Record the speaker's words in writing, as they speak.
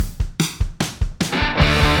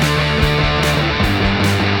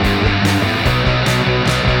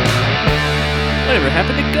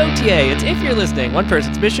GOTA. It's If You're Listening, one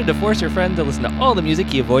person's mission to force your friend to listen to all the music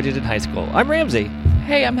he avoided in high school. I'm Ramsey.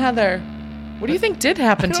 Hey, I'm Heather. What do you think did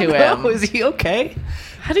happen to him? Is he okay?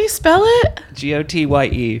 How do you spell it?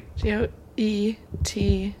 G-O-T-Y-E.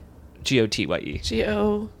 G-O-E-T... G-O-T-Y-E.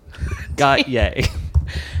 G-O... Got yay.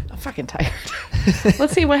 I'm fucking tired.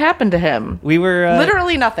 Let's see what happened to him. We were...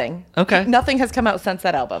 Literally nothing. Okay. Nothing has come out since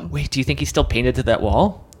that album. Wait, do you think he's still painted to that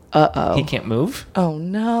wall? Uh-oh. He can't move? Oh,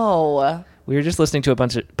 no. We were just listening to a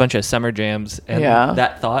bunch of summer jams, and Yeah.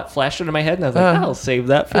 that thought flashed into my head, and I was like, I'll save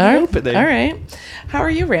that for the opening. All right. How are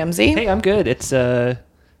you, Ramsey? Hey, I'm good. It's the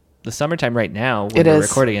summertime right now when It we're is.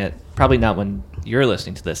 recording it. Probably not when you're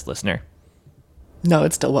listening to this, listener. No,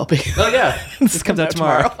 it still will be. Oh, yeah. This comes out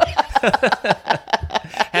tomorrow.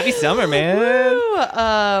 Happy summer, man.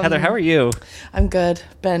 Heather, how are you? I'm good.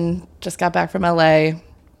 Just got back from LA.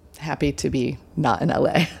 Happy to be not in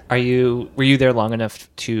LA. Were you there long enough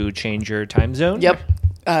to change your time zone? Yep.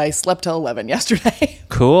 I slept till 11 yesterday.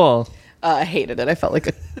 Cool. I hated it. I felt like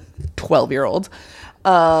a 12-year-old.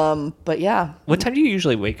 But yeah. What time do you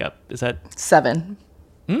usually wake up? Is that 7.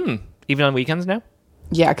 even on weekends now?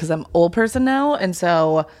 Yeah, because I'm an old person now, and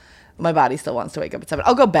so my body still wants to wake up at 7.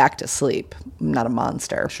 I'll go back to sleep. I'm not a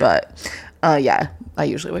monster, but yeah, I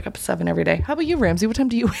usually wake up at 7 every day. How about you, Ramsey? What time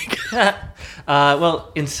do you wake up?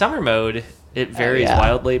 Well, in summer mode, it varies yeah.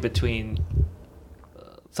 wildly between...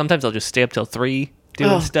 sometimes I'll just stay up till 3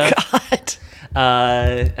 doing stuff. God.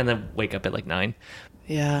 And then wake up at like 9.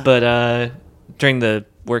 Yeah. But during the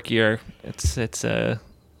work year, it's a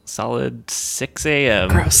solid 6 a.m.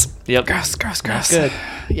 Gross. Yep. Gross. Good.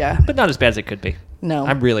 Yeah. But not as bad as it could be. No.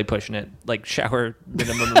 I'm really pushing it. Like shower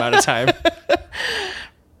minimum amount of time.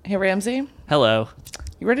 Hey, Ramsey. Hello.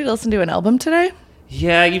 You ready to listen to an album today?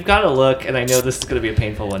 Yeah, you've got to look, and I know this is going to be a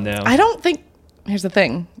painful one now. I don't think... Here's the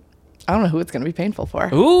thing. I don't know who it's going to be painful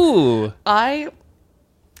for. Ooh.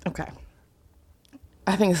 Okay.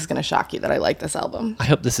 I think this is going to shock you that I like this album. I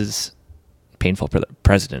hope this is painful for the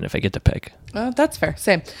president if I get to pick. That's fair.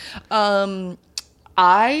 Same.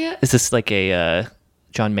 Is this like a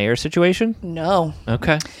John Mayer situation? No.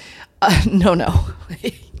 Okay. No.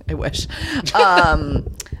 I wish.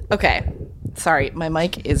 Okay. Sorry, my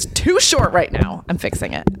mic is too short right now. I'm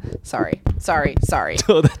fixing it. Sorry.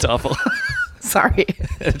 Oh, that's awful. Sorry.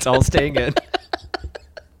 It's all staying in.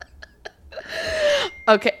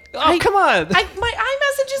 Okay. Oh, come on. My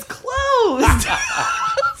iMessage is closed.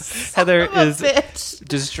 Heather Son of a is bitch.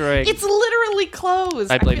 destroying. It's literally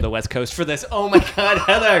closed. I blame the West Coast for this. Oh my God,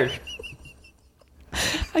 Heather.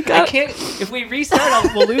 I can't. If we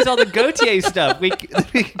restart, we'll lose all the Gautier stuff. We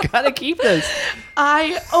gotta keep this.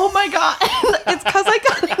 Oh my God. It's because I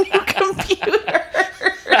got a new computer.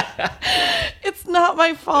 It's not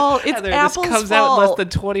my fault. It's Heather, Apple's this comes fault. out in less than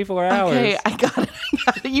 24 hours. Okay, I got it.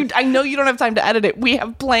 I know you don't have time to edit it. We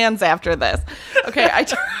have plans after this. Okay, I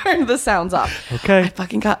turned the sounds off. Okay. I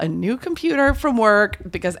fucking got a new computer from work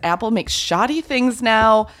because Apple makes shoddy things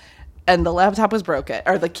now, and the laptop was broken,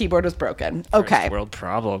 or the keyboard was broken. Okay. First world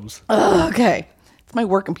problems. Okay. It's my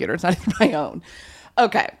work computer. It's not even my own.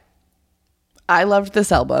 Okay. I loved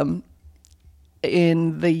this album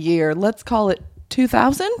in the year, let's call it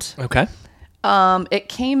 2000. Okay. It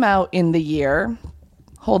came out in the year,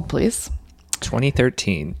 hold please.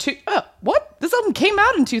 2013. What? This album came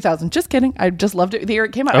out in 2000. Just kidding. I just loved it the year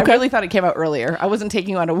it came out. Okay. I really thought it came out earlier. I wasn't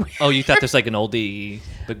taking you on a weird... Oh, you thought there's like an oldie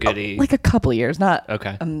but goodie. like a couple of years, not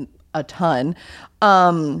Okay. A ton.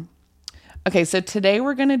 Okay, so today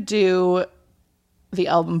we're going to do the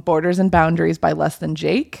album Borders and Boundaries by Less Than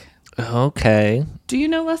Jake. Okay. Do you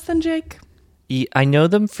know Less Than Jake? I know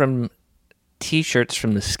them from T-shirts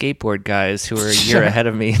from the skateboard guys who were a year ahead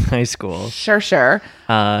of me in high school. Sure.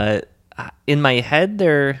 In my head,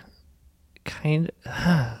 they're kind of...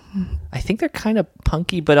 I think they're kind of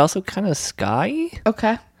punky, but also kind of sky.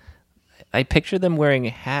 Okay. I picture them wearing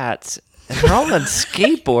hats, and they're all on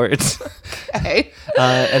skateboards. Okay.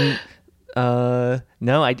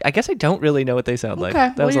 No, I guess I don't really know what they sound like. Okay,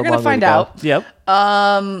 That well, was you're a gonna long way find to go. out.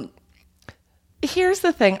 Yep. Here's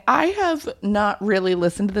the thing. I have not really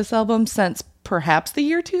listened to this album since perhaps the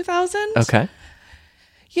year 2000. Okay.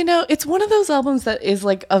 You know, it's one of those albums that is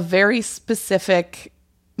like a very specific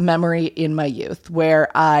memory in my youth where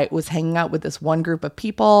I was hanging out with this one group of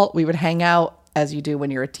people. We would hang out, as you do when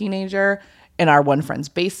you're a teenager, in our one friend's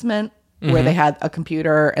basement where they had a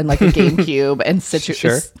computer and like a GameCube and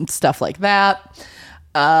stuff like that.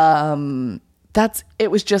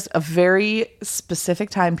 It was just a very specific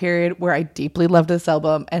time period where I deeply loved this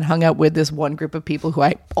album and hung out with this one group of people who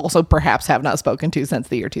I also perhaps have not spoken to since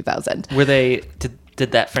the year 2000.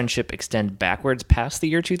 Did that friendship extend backwards past the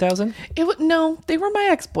year 2000? No, they were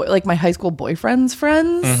my like my high school boyfriend's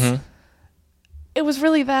friends. Mm-hmm. It was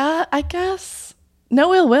really that, I guess.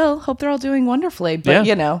 No ill will. Hope they're all doing wonderfully. But,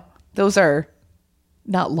 those are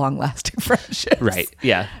not long-lasting friendships. Right,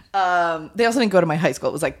 yeah. They also didn't go to my high school.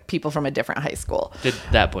 It was like people from a different high school. Did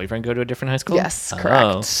that boyfriend go to a different high school? Yes,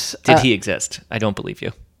 correct. Did he exist? I don't believe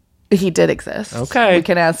you. He did exist. Okay. We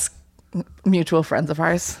can ask mutual friends of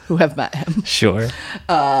ours who have met him. Sure.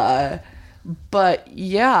 But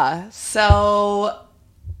yeah, so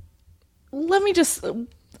let me just...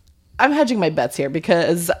 I'm hedging my bets here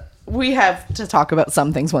because we have to talk about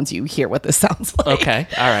some things once you hear what this sounds like. Okay,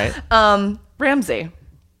 all right. Ramsey,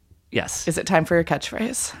 Yes. is it time for your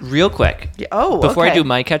catchphrase? Real quick. Yeah, oh, Before I okay. do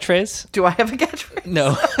my catchphrase. Do I have a catchphrase?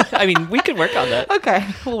 No. I mean, we could work on that. Okay,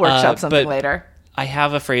 we'll workshop something but later. I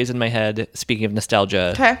have a phrase in my head, speaking of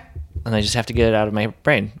nostalgia. Okay. And I just have to get it out of my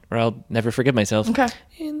brain or I'll never forgive myself. Okay.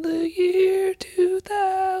 In the year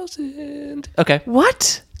 2000. Okay.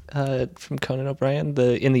 What? From Conan O'Brien,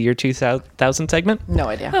 in the year 2000 segment. No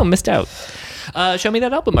idea. Oh, missed out. Show me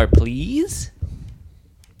that album art, please.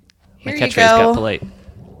 Here My you catchphrase go. got polite.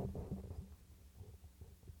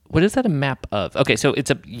 What is that a map of? Okay, so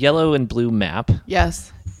it's a yellow and blue map.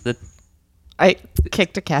 Yes. The, I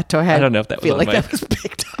kicked a cat toy. I don't know if that was feel on like my- that was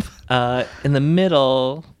picked up. in the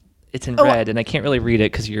middle, it's in red, and I can't really read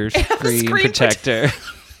it because your screen protector.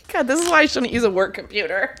 God, this is why I shouldn't use a work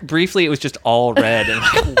computer. Briefly, it was just all red, and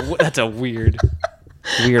I'm like, that's a weird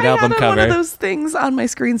album I had cover. one of those things on my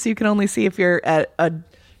screen so you can only see if you're at a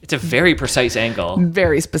It's a very precise angle.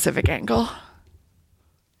 very specific angle.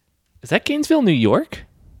 Is that Gainesville, New York?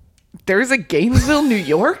 There's a Gainesville, New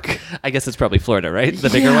York? I guess it's probably Florida, right? The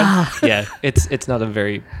bigger Yeah. one? Yeah, it's not a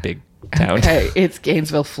very big town. Okay, it's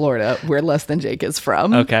Gainesville, Florida, where Less Than Jake is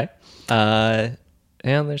from. Okay.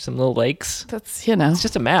 And there's some little lakes. That's, It's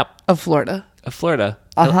just a map of Florida. of Florida.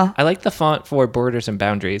 Uh-huh. I like the font for Borders and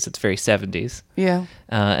Boundaries. It's very 70s. Yeah.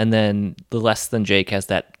 And then the Less Than Jake has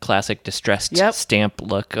that classic distressed Yep. stamp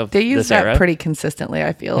look of They use this that era. pretty consistently,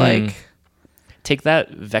 I feel like. Take that,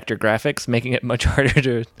 vector graphics, making it much harder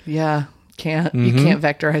to... Yeah. You can't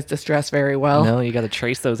vectorize distress very well. No, you got to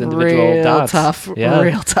trace those individual Real dots. tough. Yeah.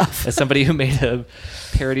 Real tough. As somebody who made a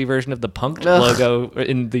parody version of the Punk logo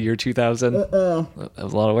in the year 2000, that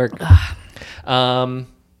was a lot of work.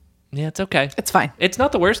 Yeah, it's okay. It's fine. It's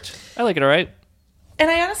not the worst. I like it all right. And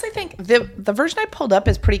I honestly think the version I pulled up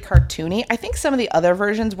is pretty cartoony. I think some of the other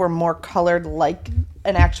versions were more colored like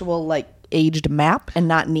an actual like aged map and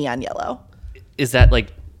not neon yellow. Is that like,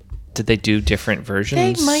 did they do different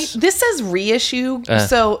versions? They might. This says reissue,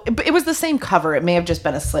 so but it was the same cover. It may have just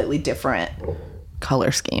been a slightly different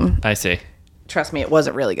color scheme. I see. Trust me, it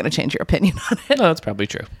wasn't really going to change your opinion on it. No, that's probably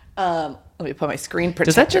true. Let me put my screen protector.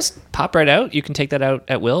 Does that just pop right out? You can take that out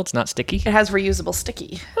at will? It's not sticky? It has reusable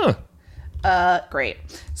sticky. Huh. Great.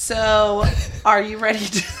 So, are you ready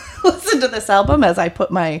to listen to this album as I put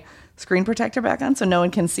my screen protector back on so no one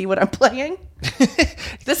can see what I'm playing?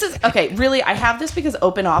 This is okay. Really, I have this because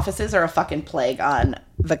open offices are a fucking plague on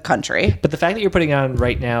the country. But the fact that you're putting it on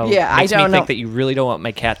right now I makes me don't know. think that you really don't want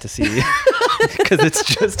my cat to see because it's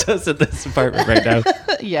just us in this apartment right now.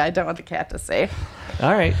 Yeah, I don't want the cat to see.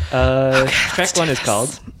 All right. Track one is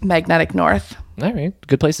called Magnetic North. All right.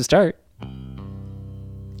 Good place to start.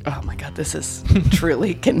 Oh my god, this is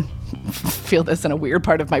truly can feel this in a weird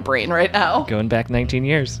part of my brain right now. Going back 19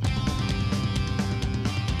 years.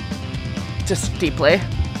 Just deeply.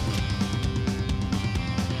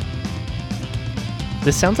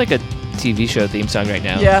 This sounds like a TV show theme song right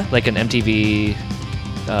now. Yeah. Like an MTV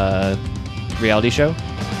reality show.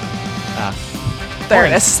 There it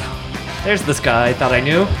Points. is. There's the ska I thought I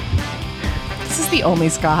knew. This is the only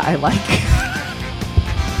ska I like.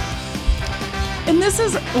 And this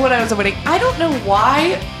is what I was waiting. I don't know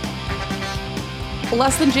why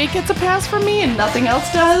Less Than Jake gets a pass from me and nothing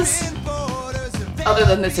else does. Other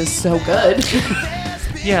than this is so good.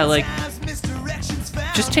 Yeah, like,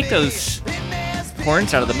 just take those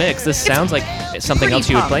horns out of the mix. This sounds like something Pretty else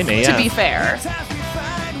you would play pumped, me, to yeah. be fair.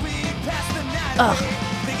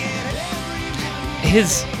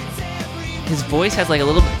 His voice has like a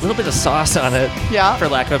little bit of sauce on it, Yeah. for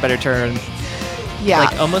lack of a better term. Yeah.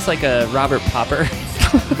 Like almost like a Robert Popper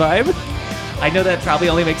vibe. I know that probably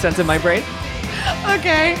only makes sense in my brain.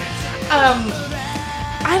 Okay.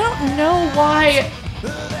 I don't know why.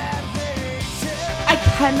 I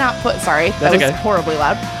cannot put. Sorry, that That's was okay. horribly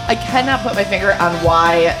loud. I cannot put my finger on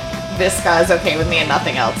why this guy's okay with me and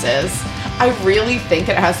nothing else is. I really think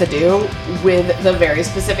it has to do with the very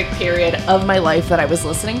specific period of my life that I was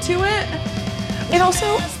listening to it. And also,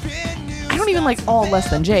 I don't even like all Less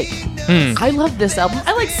Than Jake. I love this album.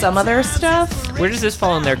 I like some of their stuff. Where does this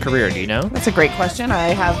fall in their career? Do you know? That's a great question. I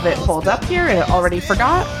have it pulled up here and I already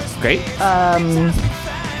forgot. Great.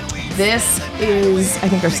 This is, I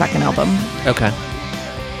think, their second album. Okay.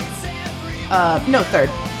 No, third.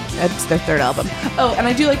 It's their third album. Oh, and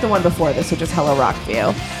I do like the one before this, which is Hello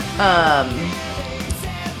Rockview.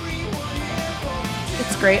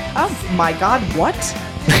 It's great. Oh my God, what?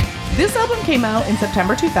 This album came out in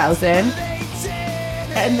September 2000,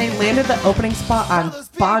 and they landed the opening spot on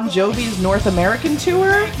Bon Jovi's North American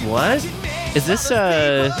tour. What? Is this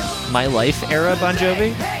My Life era Bon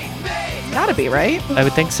Jovi? Gotta be, right? I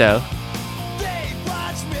would think so.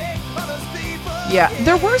 Yeah,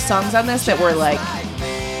 there were songs on this that were like,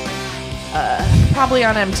 probably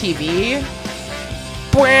on MTV.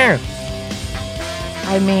 Where?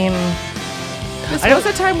 I mean, this was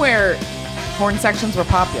a time where horn sections were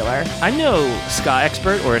popular. I'm no ska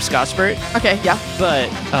expert or a ska expert, Okay, yeah. but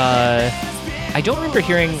I don't remember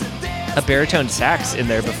hearing a baritone sax in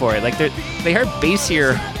there before. Like they are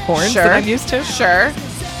bassier horns than I'm used to. Sure.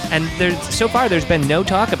 And so far there's been no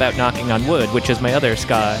talk about Knocking on Wood, which is my other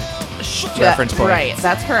ska reference point. Right,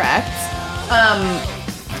 that's correct.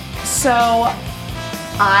 So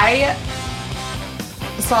I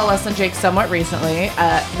saw Less Than Jake somewhat recently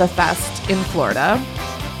at the fest in Florida.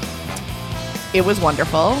 It was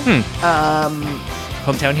wonderful.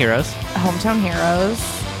 Hometown Heroes. Hometown Heroes.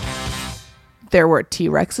 There were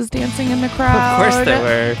T-Rexes dancing in the crowd. Of course there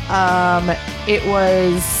were. It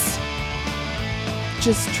was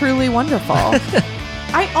just truly wonderful.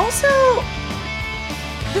 I also,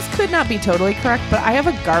 this could not be totally correct, but I have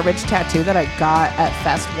a garbage tattoo that I got at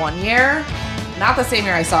Fest one year. Not the same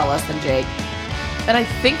year I saw Less Than Jake. And I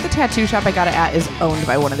think the tattoo shop I got it at is owned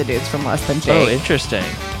by one of the dudes from Less Than Jake. Oh, interesting.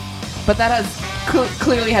 But that has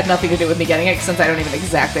clearly had nothing to do with me getting it, since I don't even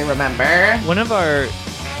exactly remember. One of our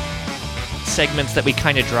segments that we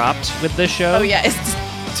kind of dropped with this show. Oh yeah, it's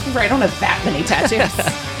right. I don't have that many tattoos.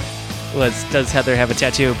 Does Heather have a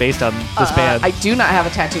tattoo based on this band? I do not have a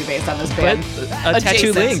tattoo based on this band. But a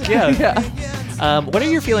tattoo link, yeah. Yeah. What are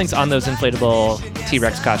your feelings on those inflatable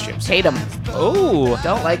T-Rex costumes? Hate them. Oh.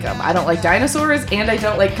 Don't like them. I don't like dinosaurs, and I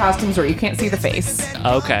don't like costumes where you can't see the face.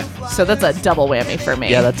 Okay. So that's a double whammy for me.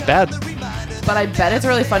 Yeah, that's bad. But I bet it's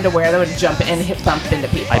really fun to wear them and jump and bump into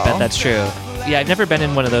people. I bet that's true. Yeah, I've never been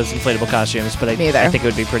in one of those inflatable costumes, but I think it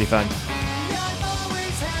would be pretty fun.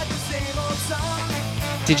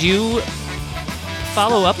 Did you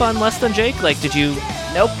follow up on Less Than Jake? Like, did you...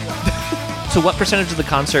 Nope. So what percentage of the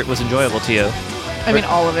concert was enjoyable to you? I mean,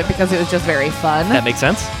 all of it, because it was just very fun. That makes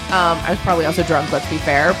sense. I was probably also drunk, let's be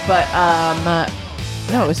fair. But,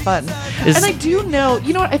 no, it was fun. And I do know...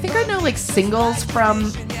 You know what? I think I know, like, singles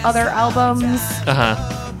from other albums. Uh-huh.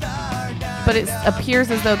 But it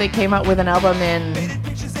appears as though they came out with an album in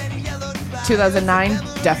 2009.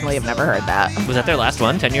 Definitely have never heard that. Was that their last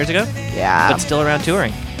one, 10 years ago? Yeah. But still around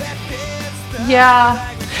touring. Yeah.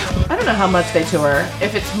 I don't know how much they tour.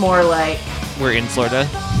 If it's more like... We're in Florida.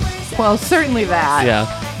 Well, certainly that. Yeah.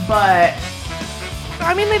 But,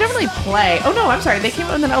 I mean, they don't really play. Oh, no, I'm sorry. They came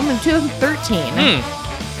out with an album in 2013.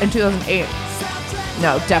 And 2008.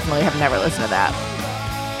 No, definitely have never listened to that.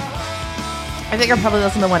 I think I'll probably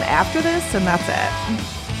listen to one after this, and that's it.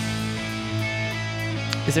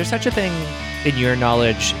 Is there such a thing, in your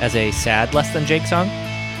knowledge, as a sad Less Than Jake song?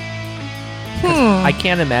 I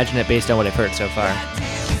can't imagine it based on what I've heard so far.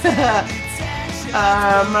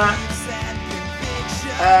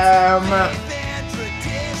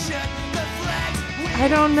 I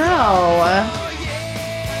don't know.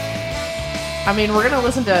 I mean, we're going to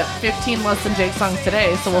listen to 15 Less Than Jake songs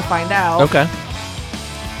today, so we'll find out. Okay.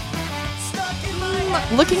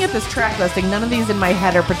 Looking at this track listing, none of these in my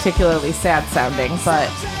head are particularly sad sounding, but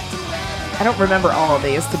I don't remember all of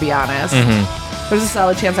these, to be honest. There's a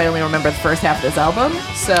solid chance I only remember the first half of this album,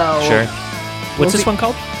 so... Sure. What's this one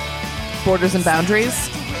called? Borders and Boundaries.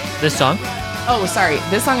 This song? Oh, sorry.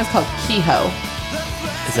 This song is called Kehoe.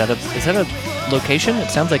 Is that a location? It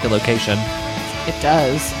sounds like a location. It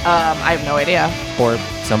does. I have no idea. Or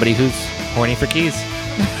somebody who's horny for keys.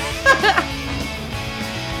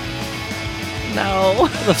 No.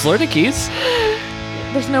 The Florida Keys?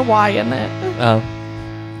 There's no Y in it. Oh.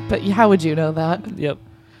 But how would you know that? Yep.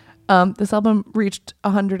 This album reached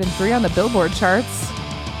 103 on the Billboard charts.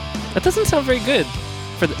 That doesn't sound very good.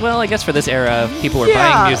 I guess for this era, people were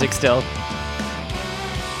buying music still.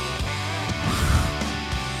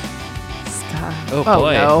 Oh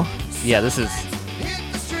boy. No. Yeah, this is...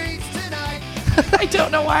 I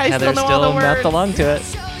don't know why I Heather's still know all the words. mouth along to it.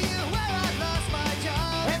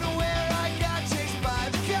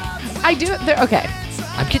 I do. Okay.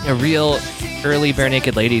 I'm getting a real early Bare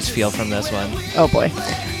Naked Ladies feel from this one. Oh boy.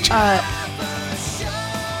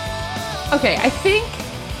 Okay, I think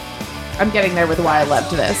I'm getting there with why I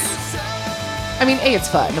loved this. I mean, A, it's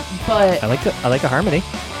fun, but I like a harmony.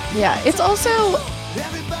 yeah, it's also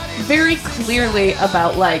very clearly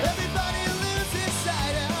about like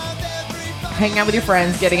hanging out with your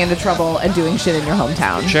friends, getting into trouble, and doing shit in your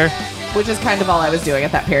hometown. Sure. Which is kind of all I was doing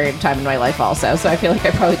at that period of time in my life also. So I feel like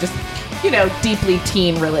I probably just, deeply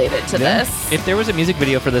teen related to this. If there was a music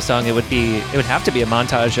video for this song, it would have to be a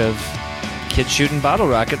montage of kids shooting bottle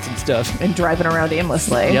rockets and stuff. And driving around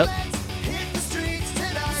aimlessly. Yep.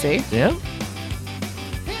 See? Yeah.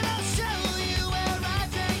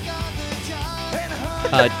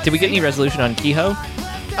 Did we get any resolution on Kehoe?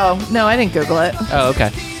 Oh, no, I didn't Google it. Oh,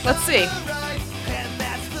 okay. Let's see.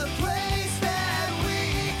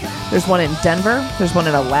 There's one in Denver. There's one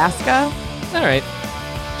in Alaska. All right.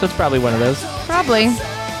 So it's probably one of those. Probably.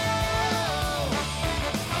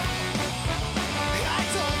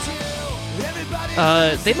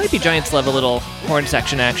 They might be Giants love a little horn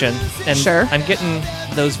section action. And Sure. I'm getting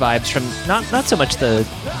those vibes from not so much the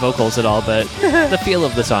vocals at all, but the feel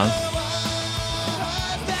of the song.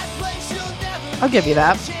 I'll give you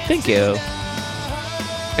that. Thank you.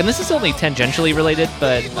 And this is only tangentially related,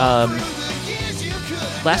 but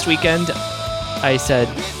last weekend I said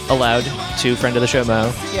aloud to friend of the show,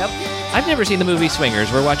 Mo, Yep. I've never seen the movie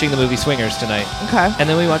Swingers. We're watching the movie Swingers tonight. Okay. And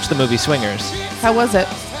then we watched the movie Swingers. How was it?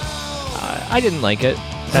 I didn't like it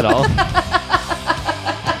at all.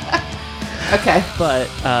 Okay. But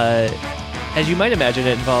as you might imagine,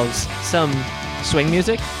 it involves some swing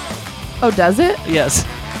music. Oh, does it? Yes.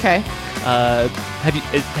 Okay.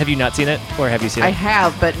 Have you not seen it, or have you seen it? I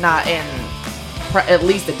have, but not in at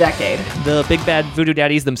least a decade. The big bad voodoo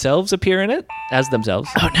daddies themselves appear in it as themselves.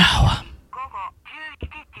 Oh, no.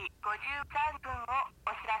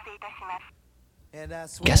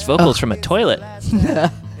 Guest vocals from a toilet.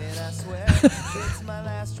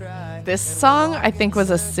 This song, I think, was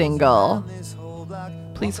a single.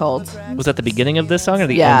 Please hold. Was that the beginning of this song or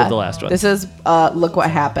the Yeah. end of the last one? This is Look What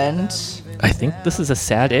Happened. I think this is a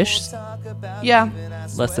sad-ish. Yeah.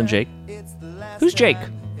 Less than Jake. Who's Jake?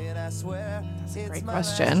 Great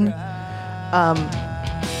question.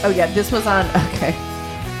 Oh, yeah, this was on... Okay.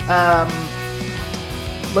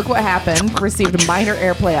 Look What Happened received minor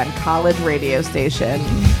airplay on college radio station.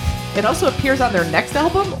 It also appears on their next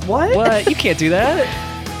album? What? What? You can't do that.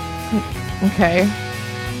 Okay.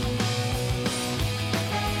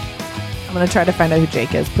 I'm going to try to find out who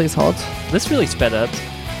Jake is. Please hold. This really sped up.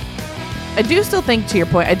 I do still think, to your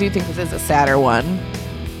point, I do think this is a sadder one.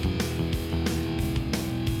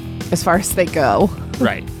 As far as they go.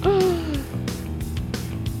 Right.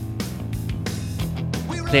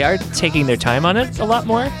 They are taking their time on it a lot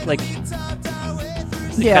more. Like,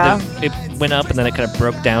 Yeah. it went up and then it kind of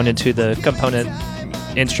broke down into the component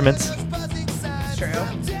instruments. True.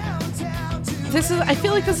 I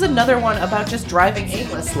feel like this is another one about just driving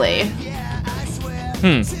aimlessly.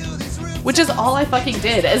 Which is all I fucking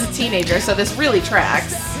did as a teenager, so this really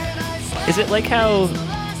tracks. Is it like how,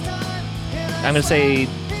 I'm going to say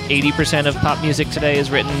 80% of pop music today is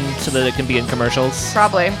written so that it can be in commercials?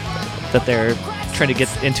 Probably. That they're trying to get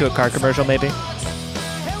into a car commercial, maybe?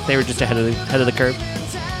 They were just ahead of the curve.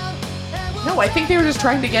 No, I think they were just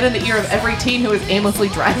trying to get in the ear of every teen who is aimlessly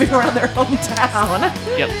driving around their hometown.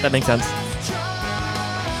 Yep, that makes sense.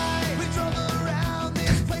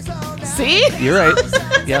 See? You're right.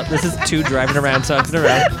 Yep, this is two driving around songs in a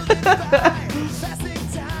row.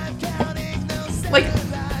 Like,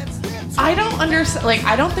 I don't understand. Like,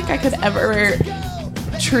 I don't think I could ever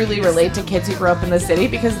truly relate to kids who grew up in the city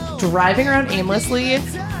because driving around aimlessly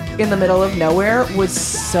in the middle of nowhere was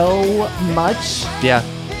so much Yeah.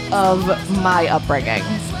 of my upbringing.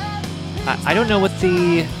 I don't know what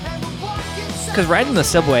the... Because riding the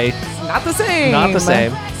subway, Not the same. not the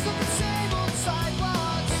same.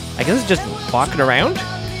 I guess it's just walking around,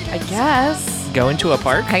 I guess. going to a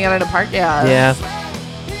park. Hang out in a park, yeah. Yeah.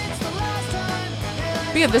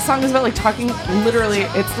 But yeah, this song is about like talking, literally,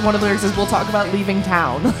 it's one of the lyrics is, we'll talk about leaving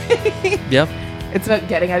town. Yep. It's about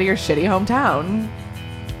getting out of your shitty hometown.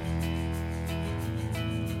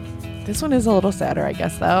 This one is a little sadder, I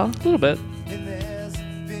guess, though. A little bit.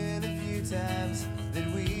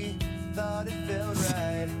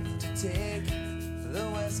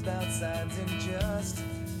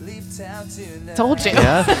 Told you.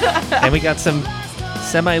 Yeah. And we got some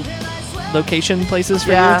semi-location places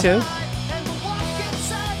for Yeah. you, too.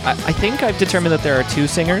 I think I've determined that there are two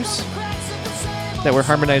singers that were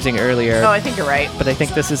harmonizing earlier. Oh, I think you're right. But I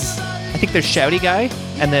think there's shouty guy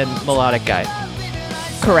and then melodic guy.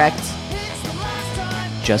 Correct.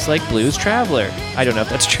 Just Like Blues Traveler. I don't know if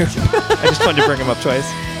that's true. I just wanted to bring him up twice.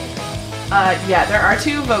 Yeah, there are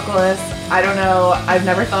 2 vocalists. I don't know. I've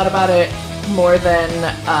never thought about it more than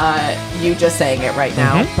you just saying it right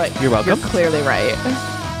now. Mhm. But You're welcome. You're clearly right.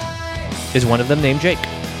 Is one of them named Jake?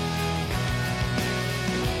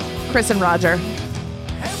 Chris and Roger.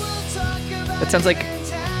 That sounds like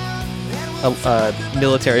a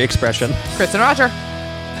military expression. Chris and Roger.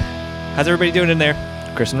 How's everybody doing in there?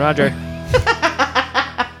 Chris and Roger.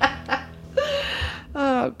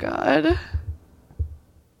 Oh, God.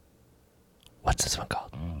 What's this one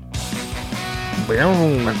called?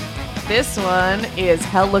 This one is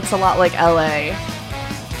Hell Looks a Lot Like LA.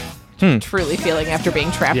 Truly feeling after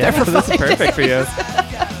being trapped Yeah, there for this 5 is perfect for days.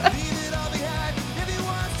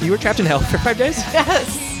 you. You were trapped in hell for 5 days?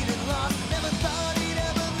 Yes.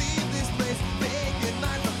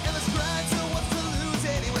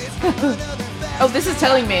 Oh, this is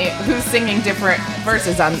telling me who's singing different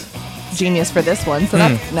verses on Genius for this one, so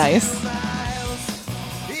that's nice.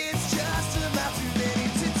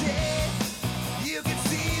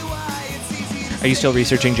 Are you still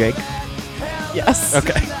researching Jake? Yes.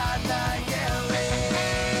 Okay.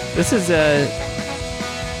 This is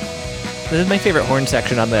my favorite horn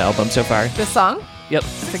section on the album so far. This song? Yep.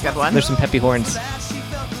 It's a good one. There's some peppy horns.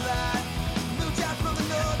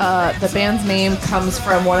 The band's name comes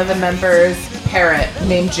from one of the members' parrot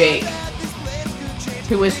named Jake,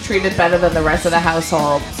 who was treated better than the rest of the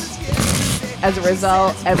household. As a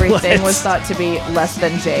result, everything What? was thought to be less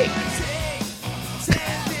than Jake.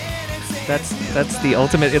 That's the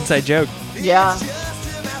ultimate inside joke. Yeah.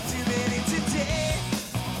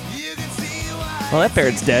 Well, that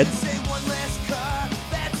parrot's dead.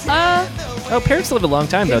 Oh, parrots live a long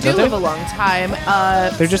time, They though, do don't they? live a long time.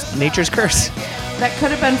 They're just nature's curse. That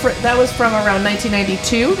could have been that was from around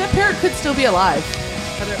 1992. That parrot could still be alive.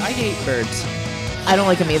 Heather, I hate birds. I don't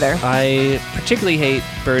like them either. I particularly hate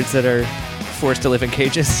birds that are forced to live in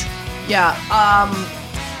cages. Yeah. I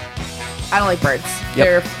don't like birds.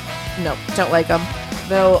 Yep. No, don't like them.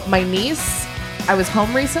 Though my niece, I was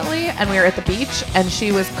home recently and we were at the beach and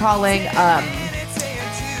she was calling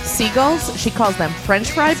seagulls. She calls them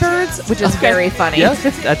French fry birds, which is very funny. Yeah,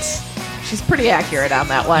 that's. She's pretty accurate on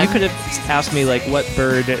that one. You could have asked me like what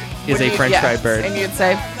bird is a French fry bird. And you'd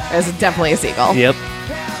say it's definitely a seagull. Yep.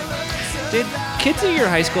 Did kids in your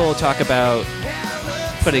high school talk about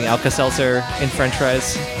putting Alka-Seltzer in French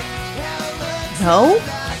fries No.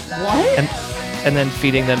 What? and then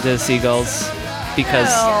feeding them to seagulls because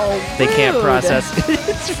they can't rude. process?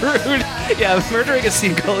 It's rude. Yeah, murdering a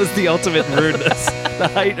seagull is the ultimate rudeness. The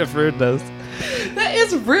height of rudeness. That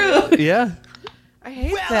is rude. Yeah. I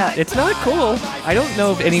hate that. It's not cool. I don't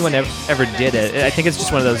know if anyone ever did it. I think it's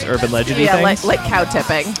just one of those urban legend-y Yeah, things. like cow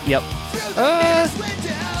tipping. Yep.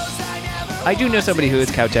 I do know somebody who is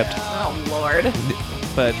cow-tipped, Oh, Lord.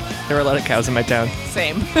 but there are a lot of cows in my town.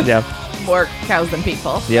 Same. Yeah. More cows than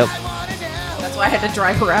people. Yep. That's why I had to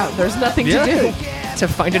drive her out. There's nothing to do. To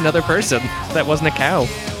find another person that wasn't a cow.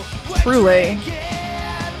 Truly.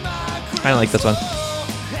 I don't like this one.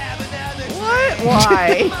 What?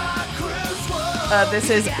 Why? This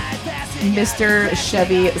is Mr.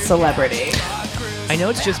 Chevy Celebrity. I know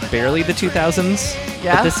it's just barely the 2000s,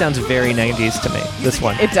 Yeah? but this sounds very 90s to me, this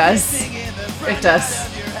one. It does. It does.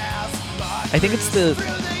 I think it's the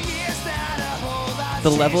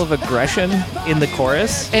level of aggression in the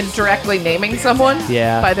chorus. And directly naming someone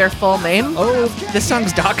Yeah. by their full name. Oh, this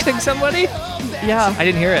song's doxing somebody? Yeah. I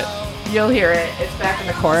didn't hear it. You'll hear it. It's back in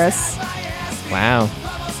the chorus. Wow.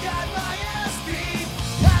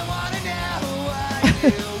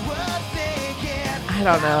 I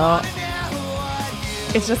don't know.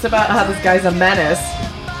 It's just about how this guy's a menace.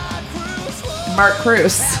 Mark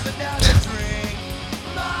Cruz.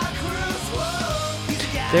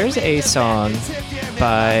 There's a song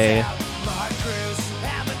by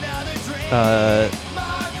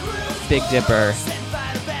Big Dipper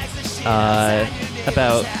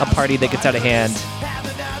about a party that gets out of hand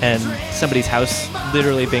and somebody's house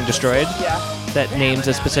literally being destroyed. Yeah. That names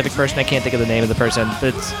a specific person. I can't think of the name of the person,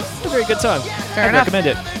 but it's a very good song. I'd enough. recommend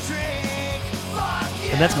it.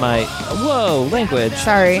 And that's my language.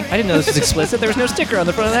 Sorry. I didn't know this was explicit. There was no sticker on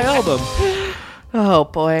the front of that album. Oh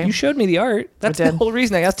boy. You showed me the art. That's I the did. whole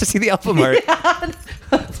reason I asked to see the album art.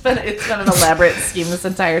 It's been an elaborate scheme this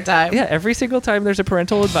entire time. Yeah, every single time there's a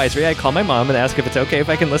parental advisory, I call my mom and ask if it's okay if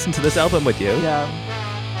I can listen to this album with you. Yeah.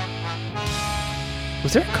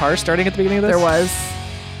 Was there a car starting at the beginning of this? There was.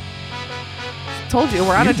 Told you,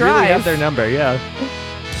 we're on a You drive. really have their number, yeah.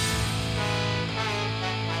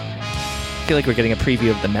 I feel like we're getting a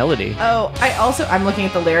preview of the melody. Oh, I'm looking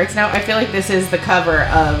at the lyrics now. I feel like this is the cover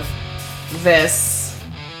of this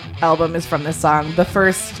album is from this song. The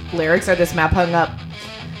first lyrics are this map hung up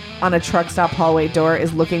on a truck stop hallway door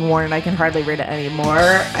is looking worn and I can hardly read it anymore.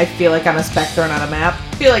 I feel like I'm a speck thrown on a map.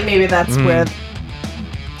 I feel like maybe that's where it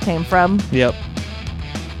came from. Yep.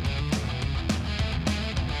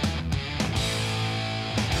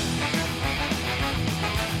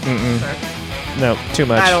 No, too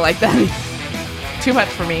much. I don't like that. Too much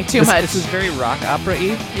for me. Too much. This is very rock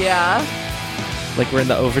opera-y. Yeah. Like we're in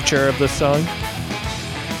the overture of this song.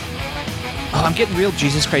 Oh, I'm getting real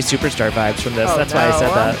Jesus Christ Superstar vibes from this. Oh, That's why I said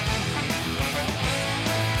that.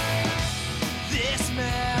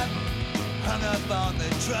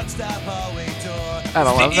 I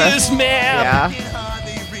don't love this. This map.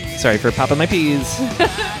 Yeah. Sorry for popping my peas.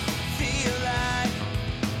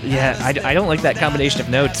 Yeah, I don't like that combination of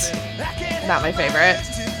notes. Not my favorite.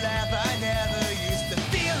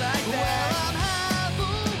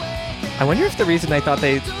 I wonder if the reason I thought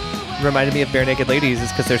they reminded me of Bare Naked Ladies is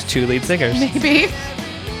because there's two lead singers. Maybe.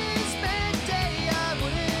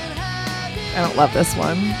 I don't love this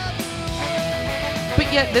one.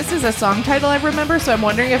 But yet, this is a song title I remember, so I'm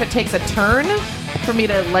wondering if it takes a turn for me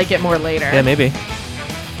to like it more later. Yeah, maybe.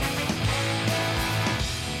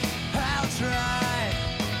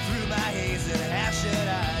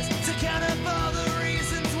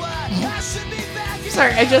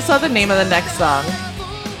 Sorry, I just saw the name of the next song.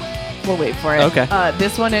 We'll wait for it. Okay.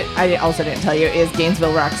 This one, I also didn't tell you, is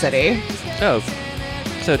Gainesville Rock City. Oh,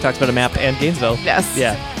 so it talks about a map and Gainesville. Yes.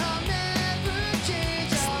 Yeah.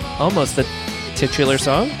 Almost the titular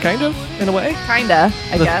song, kind of, in a way. Kinda,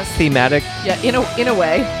 I The guess. thematic, Yeah, in a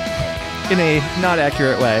way. in a not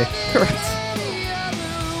accurate way. Correct.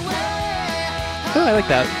 Oh, I like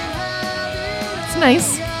that. It's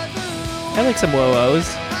nice. I like some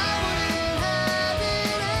whoa-ohs.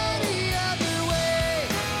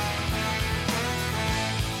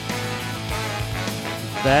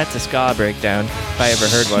 That's a ska breakdown, if I ever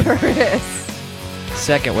heard one. Sure is.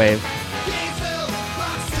 Second wave.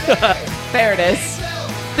 There it is.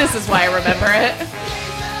 This is why I remember it.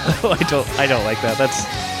 Oh, I don't like that. That's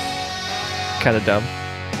kind of dumb.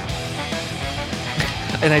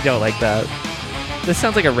 And I don't like that. This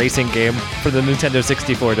sounds like a racing game for the Nintendo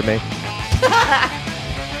 64 to me.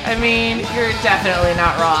 I mean, you're definitely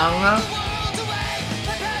not wrong.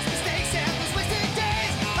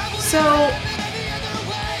 So,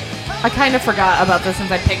 I kind of forgot about this since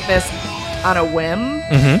I picked this on a whim.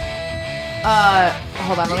 Mm-hmm.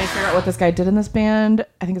 Hold on, let me figure out what this guy did in this band.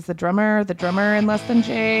 I think it's the drummer in Less Than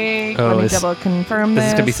Jake. Oh, let me this- double confirm this.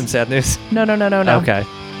 This is going to be some sad news. No. Okay.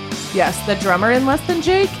 Yes, the drummer in Less Than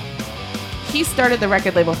Jake. He started the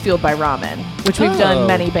record label Fueled by Ramen, which we've done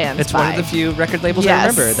many bands It's by. one of the few record labels I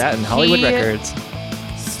Yes. remember. That and Hollywood He- Records.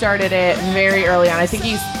 Started it very early on. I think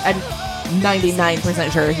I'm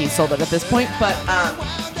 99% sure he sold it at this point, but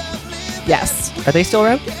yes. Are they still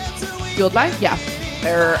around? Fueled by? Yeah.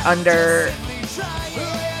 They're under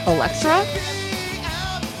Elektra?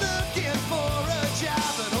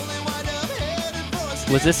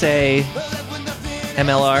 Was this a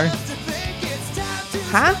MLR?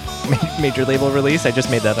 Huh? Major label release? I just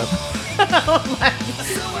made that up.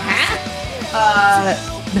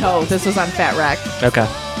 No, this was on Fat Wreck. Okay.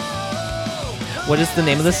 What is the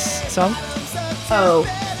name of this song? Oh,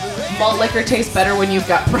 malt liquor tastes better when you've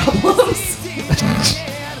got problems.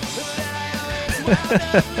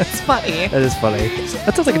 It's funny. That is funny.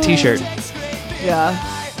 That sounds like a t-shirt. Yeah.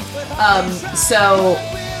 So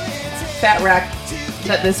Fat Wreck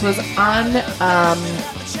that this was on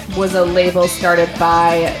was a label started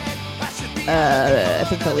by I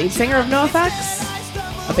think the lead singer of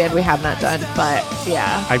NoFX, a band we have not done, but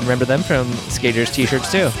yeah. I remember them from Skaters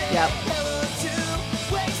t-shirts too. Yep.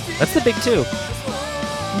 That's the big two.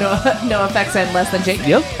 NoFX and Less Than Jake.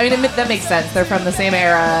 Yep. I mean, that makes sense. They're from the same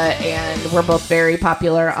era, and we're both very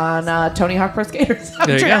popular on Tony Hawk Pro Skaters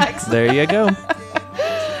soundtracks. There you go.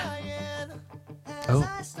 Oh,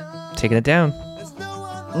 taking it down.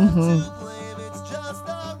 Mm-hmm.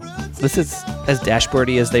 This is as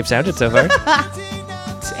dashboardy as they've sounded so far.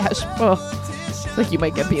 Dash. Oh, it's like you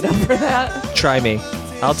might get beat up for that. Try me.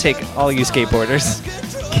 I'll take all you skateboarders.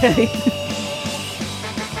 Okay.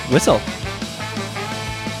 Whistle.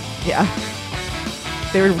 Yeah.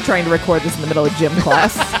 They were trying to record this in the middle of gym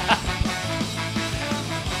class.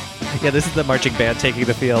 Yeah, this is the marching band taking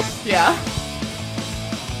the field. Yeah.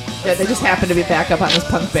 Yeah, they just happened to be back up on this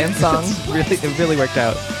punk band song. It really worked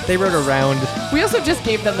out. They rode around. We also just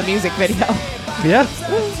gave them the music video. Yeah.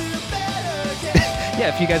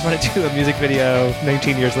 Yeah, if you guys want to do a music video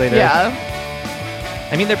 19 years later. Yeah.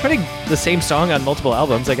 I mean, they're putting the same song on multiple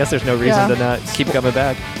albums. I guess there's no reason to not keep coming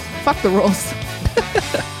back. Fuck the rules.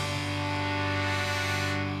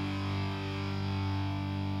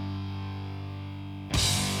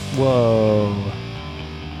 Whoa.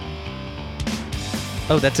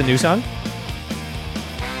 Oh, that's a new song?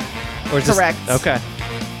 Or is Correct. Okay.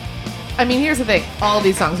 I mean, here's the thing. All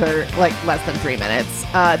these songs are like less than 3 minutes.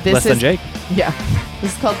 Less than Jake. Yeah.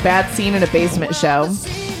 This is called Bad Scene in a Basement Show.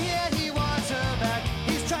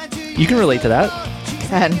 You can relate to that.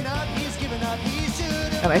 And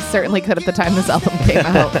I certainly could at the time this album came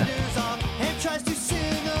out. I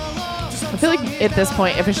feel like at this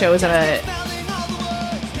point, if a show is in a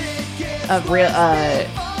real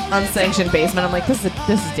unsanctioned basement, I'm like, this is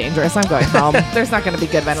dangerous. I'm going home. There's not going to be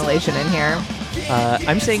good ventilation in here.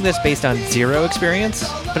 I'm saying this based on zero experience,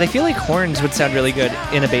 but I feel like horns would sound really good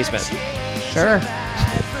in a basement. Sure.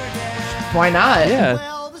 Why not? Yeah.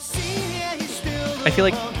 I feel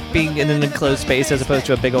like being in an enclosed space as opposed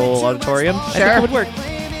to a big old auditorium, I think it would work.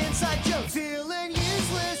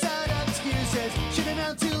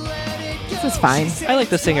 This is fine. I like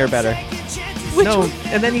the singer better. Which one?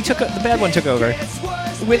 And then the bad one took over.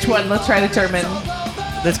 Which one? Let's try to determine.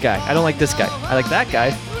 This guy. I don't like this guy. I like that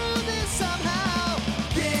guy.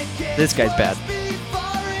 This guy's bad.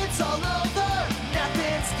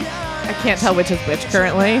 I can't tell which is which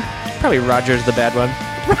currently. Probably Roger's the bad one.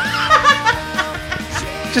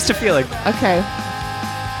 Just a feeling. Okay.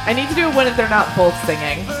 I need to do it when they're not both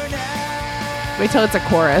singing. Wait till it's a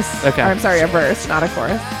chorus. Okay. Or, I'm sorry, a verse, not a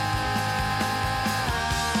chorus.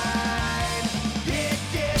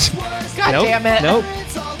 God damn it. Nope.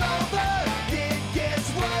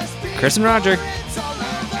 Chris and Roger.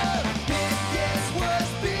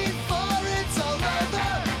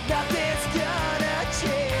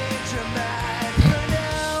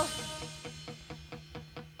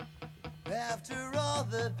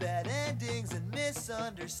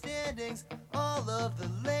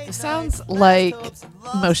 It sounds like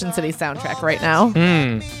Motion City soundtrack right now.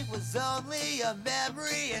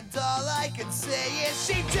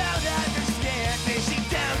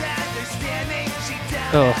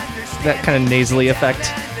 Oh, that kind of nasally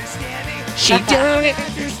effect. She don't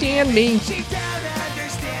understand me.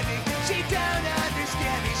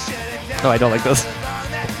 Oh, I don't like those.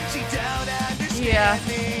 Yeah.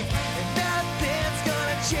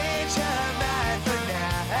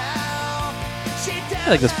 I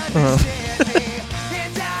like this.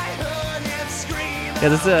 Yeah,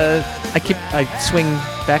 this I swing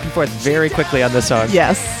back and forth very quickly on this song.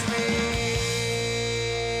 Yes.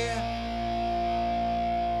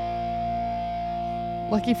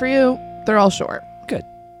 Lucky for you, they're all short. Good.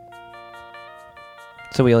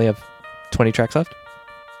 So we only have 20 tracks left?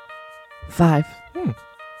 5.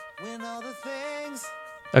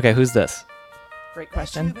 Okay, who's this? Great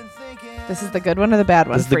question. This is the good one or the bad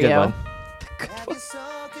one This is the for good you? one.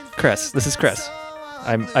 Chris. This is Chris.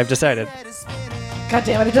 I've decided. God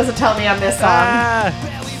damn it, it doesn't tell me on this song.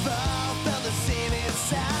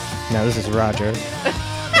 Now this is Roger.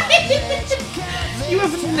 You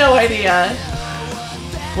have no idea.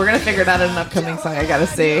 We're going to figure it out in an upcoming song. I got to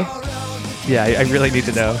see. Yeah, I really need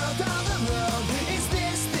to know.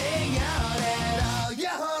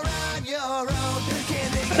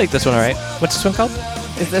 I like this one, alright. What's this one called?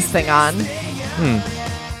 Is this thing on?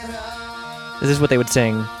 Is this what they would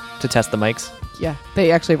sing to test the mics? Yeah,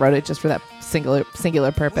 they actually wrote it just for that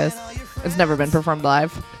singular purpose. It's never been performed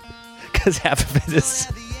live. Because half of it is...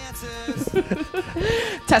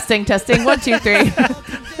 Testing. 1, 2, 3.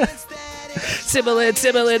 Sibilance.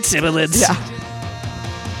 Yeah.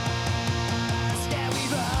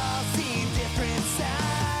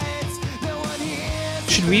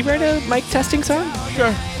 Should we write a mic testing song?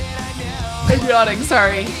 Sure. I'm yawning,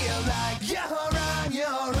 sorry.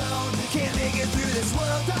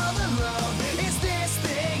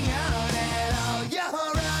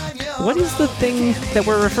 What is the thing that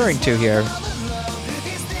we're referring to here?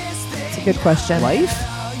 It's a good question. Life?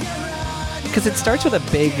 Because it starts with a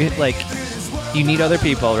big, like, you need other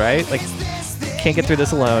people, right? Like, can't get through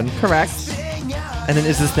this alone. Correct. And then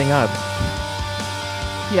is this thing up?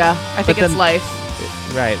 Yeah, I think it's life.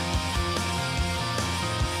 Right.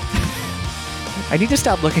 I need to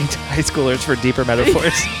stop looking to high schoolers for deeper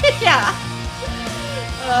metaphors. Yeah.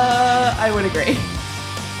 I would agree.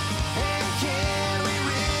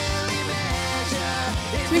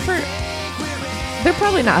 To be fair, they're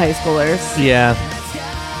probably not high schoolers. Yeah.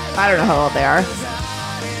 I don't know how old they are.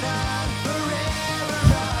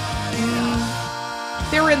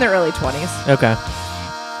 They were in their early 20s. Okay.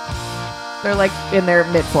 They're like in their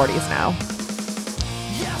mid 40s now.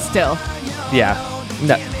 Still. Yeah.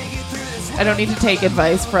 No. I don't need to take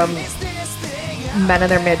advice from men in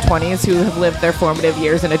their mid 20s who have lived their formative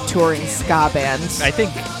years in a touring ska band. I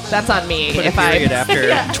think That's on me. put a if I period after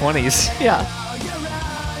yeah. 20s. Yeah.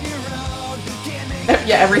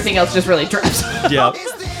 Yeah, everything else just really drops. Yep.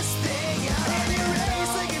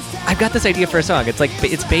 I've got this idea for a song. It's like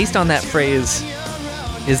it's based on that phrase,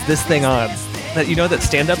 "Is this thing on?" That that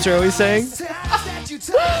stand-ups are always saying.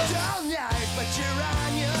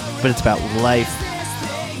 But it's about life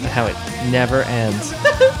and how it never ends.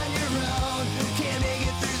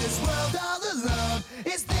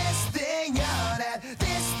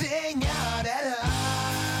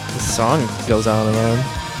 The song goes on and on.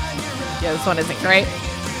 Yeah, this one isn't great.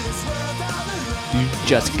 You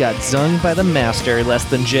just got zung by the master, less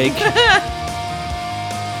than Jake.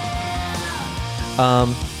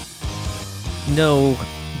 No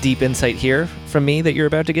deep insight here from me that you're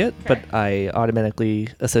about to get, but I automatically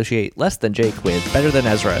associate less than Jake with better than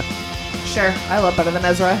Ezra. Sure, I love Better Than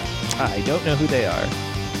Ezra. I don't know who they are.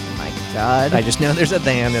 Oh my god. I just know there's a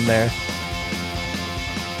than in there.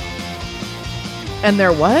 And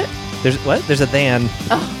they're what? There's what? There's a than.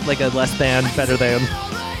 Oh. Like a less than, better than.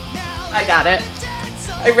 I got it.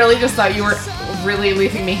 I really just thought you were really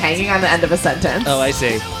leaving me hanging on the end of a sentence. Oh, I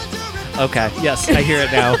see. Okay. Yes, I hear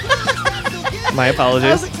it now. My apologies.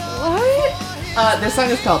 I was like, what? This song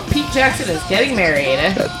is called Pete Jackson is Getting Married.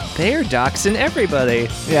 They're doxing everybody.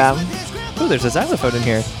 Yeah. Oh, there's a xylophone in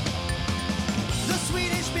here.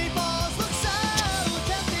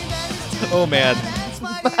 Oh, man.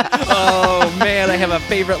 Oh, man, I have a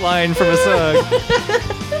favorite line from a song.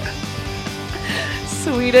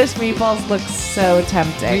 Swedish meatballs look so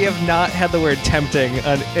tempting. We have not had the word tempting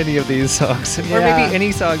on any of these songs. Or maybe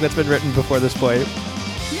any song that's been written before this point.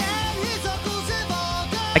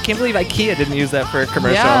 I can't believe IKEA didn't use that for a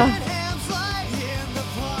commercial. Yeah.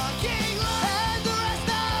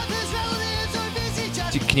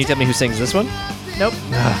 Can you tell me who sings this one? Nope.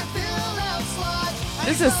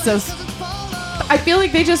 This is so... I feel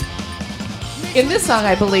like they just... In this song,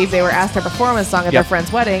 I believe they were asked to perform a song at their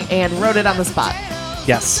friend's wedding and wrote it on the spot.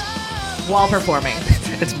 Yes. While performing.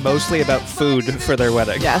 It's mostly about food for their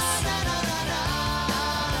wedding. Yes.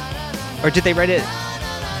 Or did they write it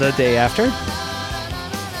the day after?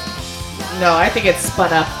 No, I think it's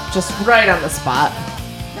spun up just right on the spot.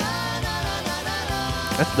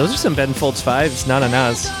 Those are some Ben Folds 5s,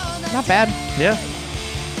 na-na-nas. Not bad. Yeah.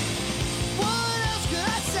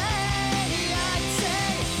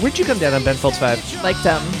 Where'd you come down on Ben Folds 5? Liked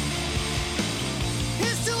them.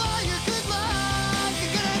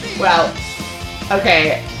 Well,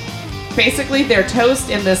 okay. Basically, their toast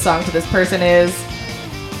in this song to this person is,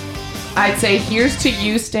 I'd say, here's to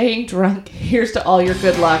you staying drunk. Here's to all your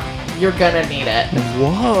good luck. You're gonna need it.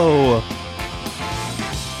 Whoa.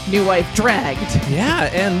 New wife dragged. Yeah,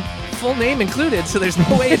 and full name included, so there's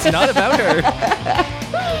no way it's not about her.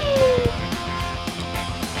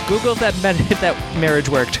 Google if that marriage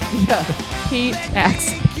worked. Yeah. Pete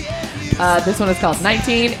X. This one is called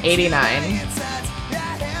 1989.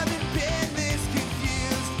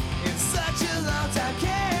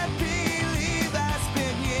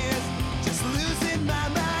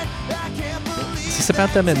 Is this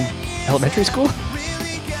about them in elementary school?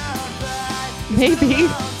 Maybe.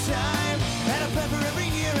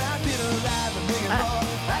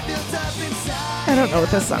 I don't know what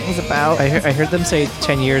this song is about. I heard them say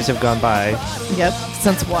 10 years have gone by. Yep.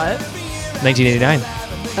 Since what? 1989.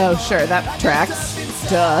 Oh, sure. That tracks.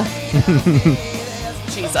 Duh.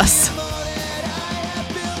 Jesus.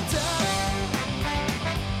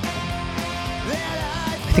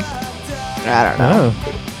 I don't know.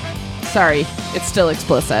 Oh. Sorry. It's still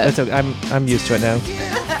explicit. That's okay. I'm used to it now.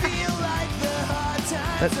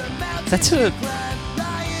 That's a...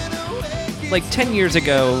 Like 10 years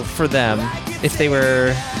ago for them, if they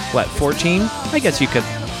were, 14? I guess you could...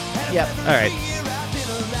 Yep. All right.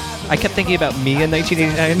 I kept thinking about me in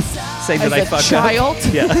 1989, saying that I fucked child?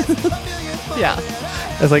 up. Yeah. Yeah.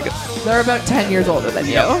 I was like... They're about 10 years older than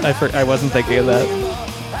you. I wasn't thinking of that.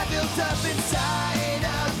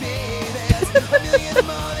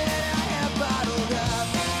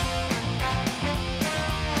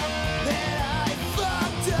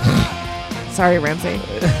 Sorry, Ramsey.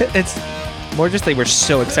 It's more just they were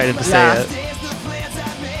so excited to say it.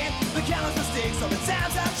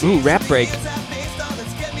 Ooh, rap break.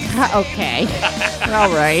 Okay.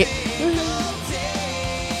 All right.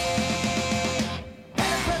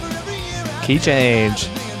 Key change.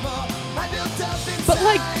 But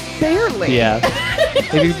like barely. Yeah.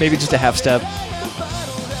 maybe just a half step.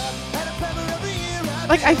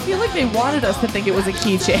 Like I feel like they wanted us to think it was a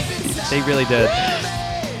key change. They really did.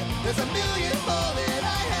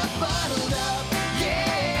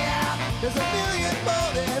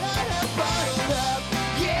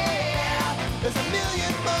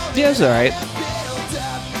 Yeah, it's alright.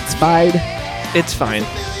 It's fine. It's fine.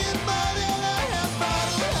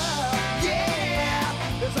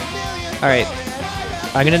 All right.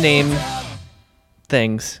 I'm going to name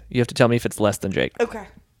things. You have to tell me if it's less than Jake. Okay.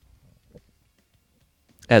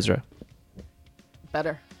 Ezra.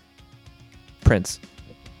 Better. Prince.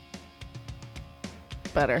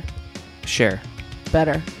 Better. Cher.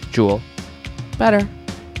 Better. Jewel. Better.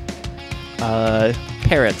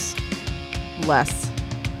 Parrots. Less.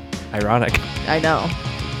 Ironic. I know.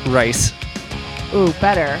 Rice. Ooh,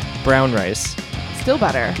 better. Brown rice. Still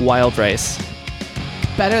better. Wild rice.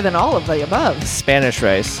 Better than all of the above. Spanish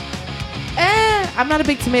rice. I'm not a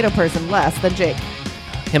big tomato person. Less than Jake.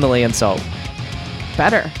 Himalayan salt.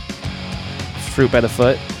 Better. Fruit by the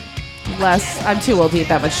foot. Less. I'm too old to eat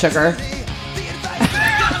that much sugar.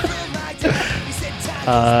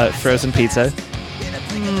 Frozen pizza.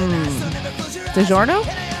 DiGiorno?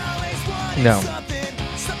 No.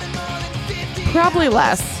 Probably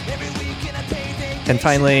less. And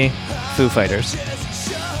finally, Foo Fighters.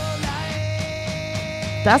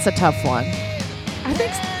 That's a tough one.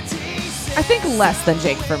 I think less than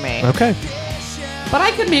Jake for me. Okay. But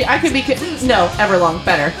I could be no, Everlong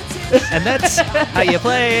better. And that's how you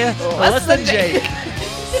play Less Than Jake.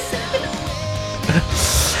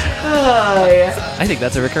 Oh, yeah. I think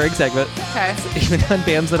that's a recurring segment. Okay. Even on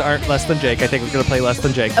bands that aren't Less Than Jake, I think we're going to play Less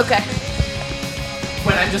Than Jake. Okay.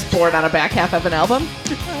 When I'm just bored on a back half of an album.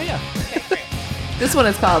 Oh, yeah. This one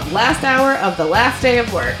is called Last Hour of the Last Day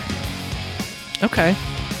of Work. Okay.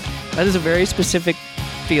 That is a very specific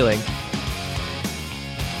feeling.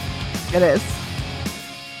 It is.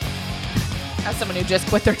 As someone who just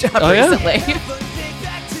quit their job yeah? recently.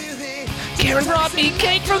 Karen brought me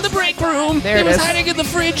cake from the break room. There it was is. hiding in the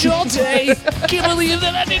fridge all day. Can't believe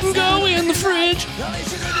that I didn't go in the fridge.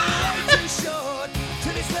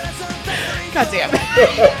 God damn it.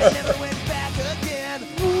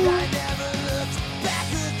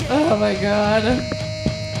 Oh my god.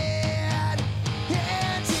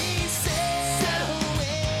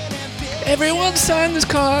 Everyone sign this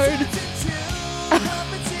card.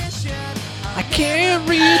 I can't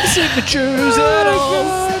read the signatures at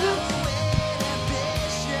all.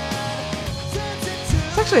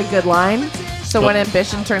 It's actually a good line. So when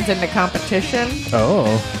ambition turns into competition, Oh.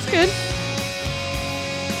 it's good.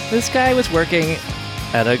 This guy was working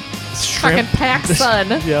at a shrimp. Fucking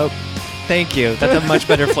PacSun. Yep. Thank you. That's a much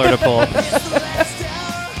better Florida poll.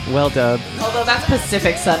 Well done. Although that's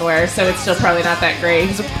Pacific Sunwear, so it's still probably not that great.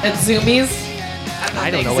 At Zoomies,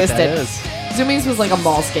 I don't know what that is. Zoomies was like a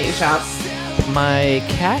mall skate shop. My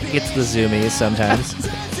cat gets the zoomies sometimes.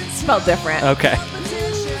 Spelled different. Okay.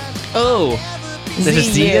 Oh. There's a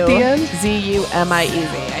Z at the end?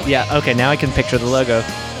 Z-U-M-I-E-Z. Yeah, okay, now I can picture the logo.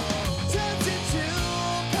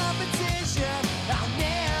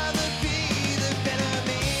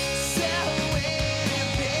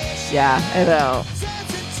 Yeah, I know.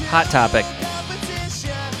 Hot Topic.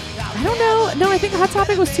 I don't know. No, I think Hot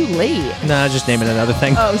Topic was too late. No, just naming another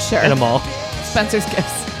thing. Oh, sure. In a mall. Spencer's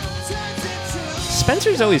Gifts.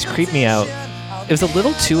 Spencer's always creeped me out. It was a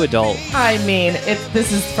little too adult. I mean,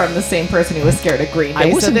 this is from the same person who was scared of Green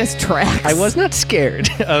Day, so this tracks. I was not scared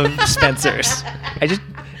of Spencer's.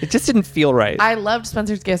 It just didn't feel right. I loved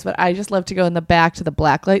Spencer's Gifts, but I just love to go in the back to the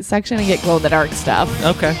blacklight section and get glow-in-the-dark stuff.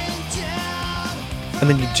 Okay. And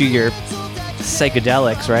then you do your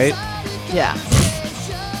psychedelics, right? Yeah.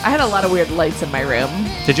 I had a lot of weird lights in my room.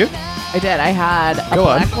 Did you? I did. I had a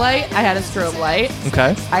black light. I had a strobe light.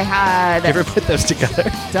 Okay. I had... You ever put those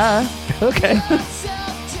together? Duh. Okay.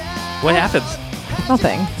 What happens?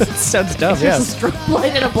 Nothing. That sounds dumb, It's just a strobe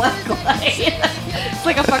light and a black light. It's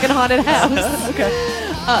like a fucking haunted house. Okay.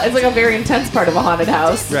 It's like a very intense part of a haunted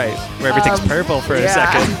house. Right. Where everything's purple for a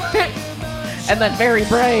second. And then very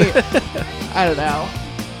bright. I don't know.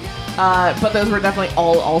 But those were definitely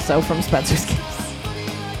all also from Spencer's Gifts.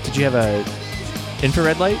 Did you have a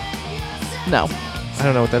infrared light? No. I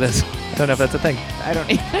don't know what that is. I don't know if that's a thing. I don't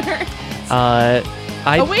either.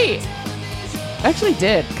 Oh, wait. I actually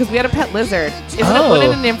did, because we had a pet lizard.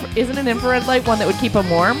 Isn't an infrared light one that would keep him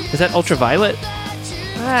warm? Is that ultraviolet?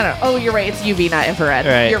 I don't know. Oh, you're right. It's UV, not infrared.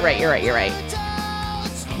 Right. You're right.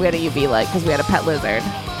 We had a UV light because we had a pet lizard.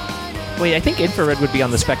 Wait, I think infrared would be on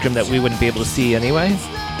the spectrum that we wouldn't be able to see anyway.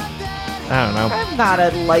 I don't know. I'm not a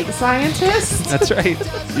light scientist. That's right.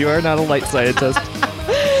 You are not a light scientist.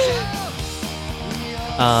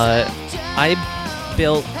 I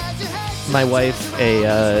built my wife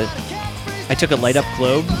I took a light up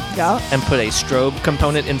globe and put a strobe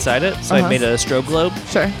component inside it. So I made a strobe globe.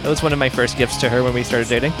 Sure. That was one of my first gifts to her when we started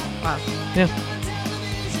dating. Wow. Yeah.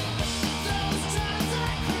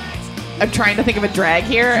 I'm trying to think of a drag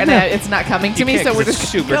here, and it's not coming to me, so we're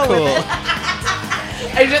just super go cool. with it.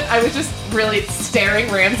 I was just really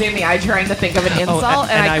staring Ramsey in the eye, trying to think of an insult,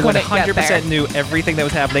 and I couldn't 100% get there. Knew everything that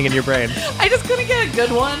was happening in your brain. I just couldn't get a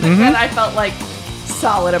good one that I felt like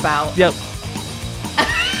solid about. Yep.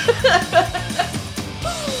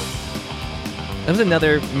 That was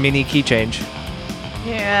another mini key change.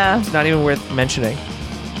 Yeah. It's not even worth mentioning.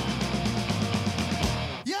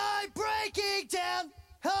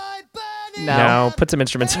 No. Put some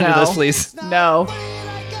instruments under this, please. No.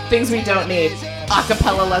 Things we don't need.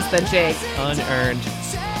 Acapella Less Than Jake. Unearned.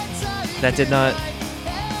 That did not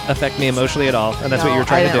affect me emotionally at all, and that's what you were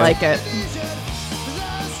trying to do. I didn't like it.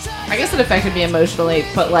 I guess it affected me emotionally,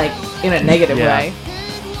 but like in a negative way.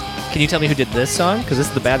 Can you tell me who did this song? Because this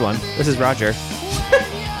is the bad one. This is Roger.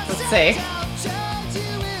 Let's see.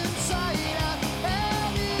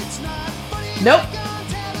 Nope.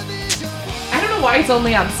 I don't know why it's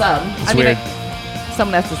only on sub. It's weird.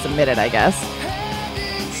 Someone has to submit it, I guess.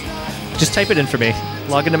 Just type it in for me.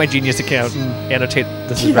 Log into my Genius account and annotate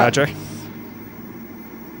this is Roger.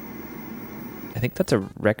 I think that's a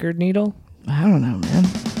record needle. I don't know, man.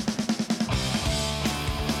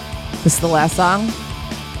 This is the last song?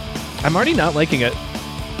 I'm already not liking it.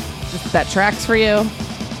 That track's for you.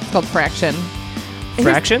 It's called Fraction.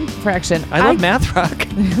 Fraction? Fraction. I love math rock.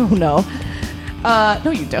 Oh, no.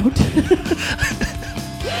 No, you don't.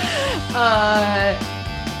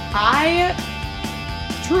 I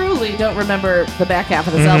truly don't remember the back half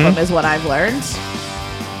of this album is what I've learned.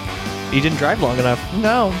 You didn't drive long enough.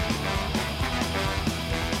 No.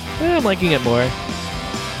 I'm liking it more.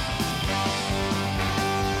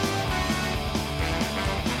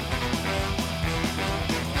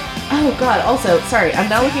 Oh, God. Also, sorry, I'm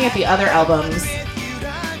now looking at the other albums.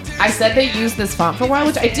 I said they used this font for a while,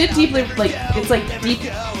 which I did deeply, like, it's like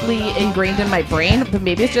deeply ingrained in my brain, but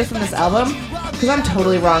maybe it's just in this album, because I'm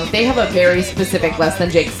totally wrong. They have a very specific Less Than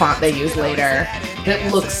Jake font they use later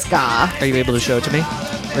that looks ska. Are you able to show it to me?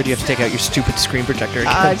 Or do you have to take out your stupid screen protector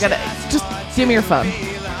again? Just give me your phone.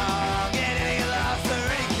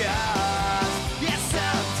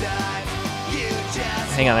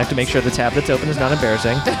 Hang on, I have to make sure the tab that's open is not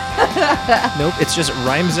embarrassing. Nope, it's just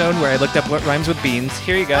Rhyme Zone where I looked up what rhymes with beans.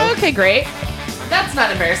 Here you go. Okay, great. That's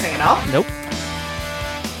not embarrassing at all. Nope.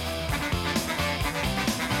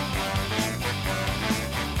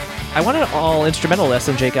 I want an all-instrumental Less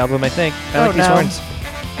Than Jake album, I think. I like these horns.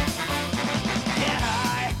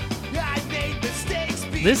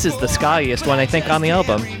 This is the skiest one, I think, on the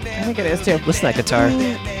album. I think it is, too. Listen to that guitar.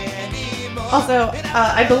 Also,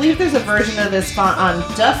 I believe there's a version of this font on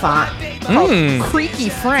DaFont called Creaky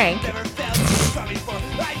Frank.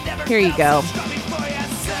 Here you go.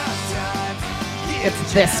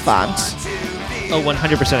 It's this font. Oh,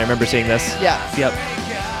 100% I remember seeing this. Yeah. Yep.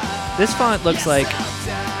 This font looks like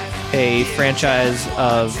a franchise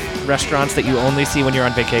of restaurants that you only see when you're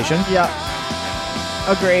on vacation. Yep.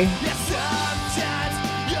 Agree.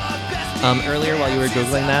 Earlier, while you were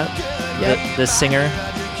Googling that, the singer,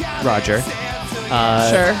 Roger,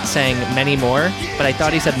 sang Many More, but I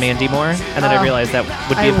thought he said Mandy Moore, and then I realized that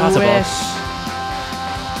would be impossible. Wish.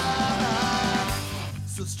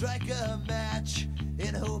 So strike a match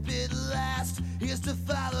and hope it lasts. Here's to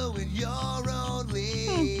follow in your own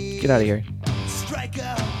lead. Get out of here. Strike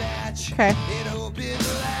a match Okay. and hope it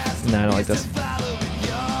lasts. No, I don't like this.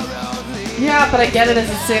 Yeah, but I get it as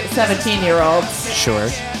a 17-year-old. Sure.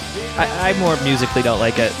 I more musically don't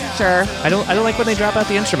like it. Sure. I don't like when they drop out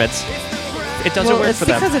the instruments. It doesn't work for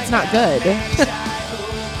them. It's because it's not good.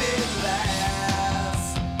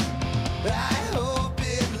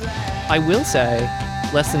 I will say,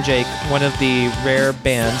 Less Than Jake, one of the rare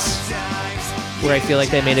bands where I feel like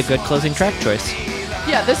they made a good closing track choice.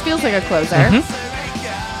 Yeah, this feels like a closer.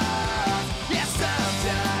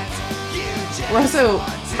 We're also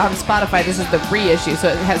on Spotify. This is the reissue, so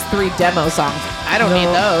it has 3 demo songs. I don't need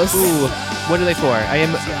those. Ooh, what are they for? I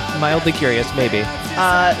am mildly curious, maybe.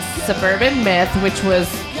 Suburban Myth, which was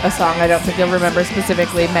a song I don't think you'll remember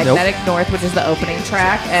specifically. Magnetic North, which is the opening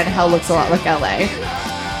track, and Hell Looks a Lot Like LA.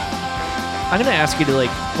 I'm going to ask you to,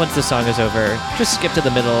 like, once the song is over, just skip to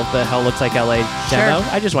the middle of the Hell Looks Like LA demo.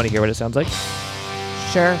 Sure. I just want to hear what it sounds like.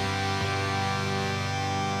 Sure.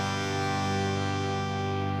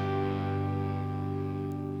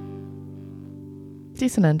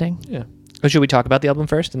 Decent ending. Yeah. Or should we talk about the album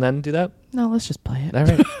first and then do that? No, let's just play it. All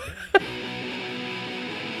right.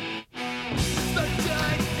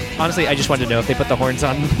 Honestly, I just wanted to know if they put the horns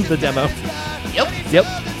on the demo. Yep.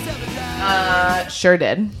 Sure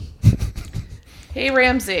did. Hey,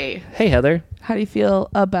 Ramsey. Hey, Heather. How do you feel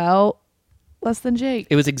about Less Than Jake?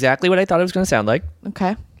 It was exactly what I thought it was going to sound like.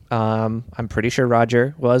 Okay. I'm pretty sure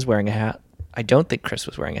Roger was wearing a hat. I don't think Chris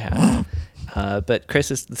was wearing a hat. But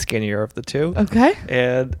Chris is the skinnier of the two. Okay.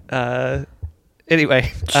 And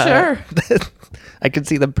anyway, Sure. I can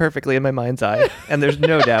see them perfectly in my mind's eye, and there's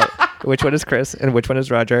no doubt which one is Chris and which one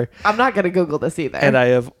is Roger. I'm not going to Google this either. And I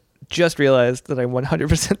have just realized that I'm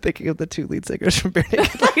 100% thinking of the two lead singers from Bare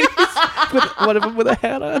Naked Ladies, with one of them with a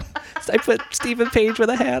hat on. So I put Stephen Page with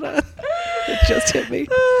a hat on. It just hit me.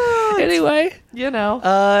 Anyway,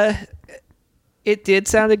 it did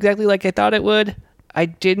sound exactly like I thought it would. I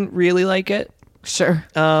didn't really like it. Sure.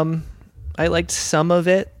 I liked some of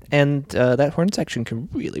it, and that horn section can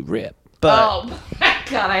really rip. But, oh my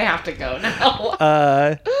God, I have to go now.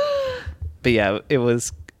 But yeah, it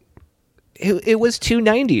was too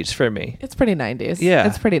 90s for me. It's pretty 90s. Yeah.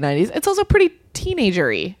 It's pretty 90s. It's also pretty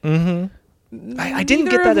teenager-y. Mm-hmm. I didn't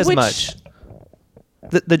get that as much.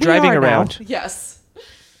 The driving around. Now. Yes.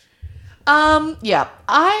 Yeah.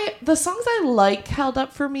 The songs I liked held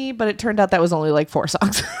up for me, but it turned out that was only like 4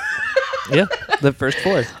 songs. Yeah, the first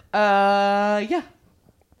 4. Yeah.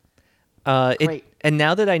 Great. And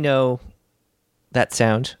now that I know that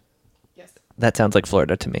sound, yes, that sounds like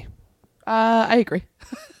Florida to me. I agree.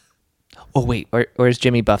 Oh wait, or is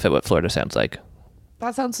Jimmy Buffett what Florida sounds like?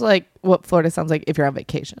 That sounds like what Florida sounds like if you're on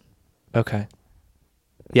vacation. Okay.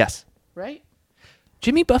 Yes. Right?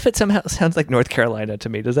 Jimmy Buffett somehow sounds like North Carolina to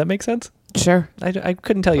me. Does that make sense? Sure. I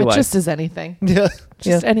couldn't tell you why. Just as anything. Yeah.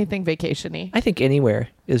 Just anything vacation-y. I think anywhere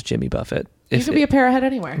is Jimmy Buffett. You could be a parrot head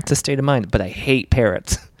anywhere. It's a state of mind, but I hate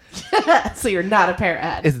parrots. So you're not a parrot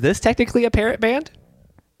head. Is this technically a parrot band?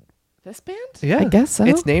 This band? Yeah. I guess so.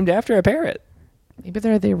 It's named after a parrot. Maybe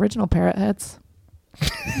they're the original parrot heads.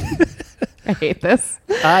 I hate this.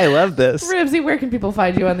 I love this. Ramsey, where can people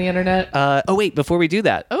find you on the internet? Oh, wait, before we do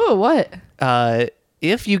that. Oh, what?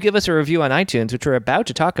 If you give us a review on iTunes, which we're about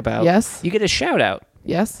to talk about, yes, you get a shout out.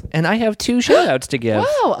 Yes. And I have 2 shout outs to give.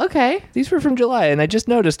 Wow, okay. These were from July, and I just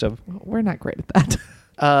noticed them. We're not great at that.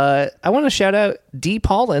 I want to shout out D.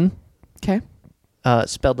 Paulin. Okay.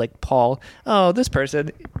 Spelled like Paul. Oh, this person.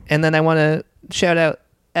 And then I want to shout out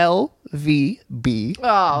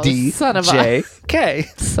LVBDJK. Son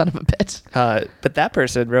of a bitch. But that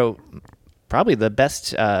person wrote probably the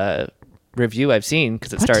best review I've seen,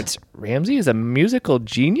 because it starts, Ramsey is a musical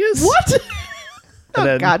genius? What?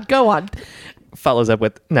 Oh, God, go on. Follows up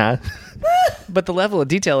with, nah. But the level of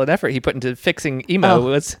detail and effort he put into fixing emo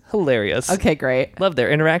was hilarious. Okay, great. Love their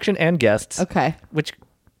interaction and guests. Okay. Which,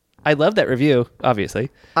 I love that review, obviously.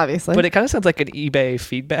 Obviously. But it kind of sounds like an eBay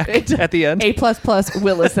feedback at the end. A++,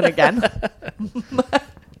 will listen again.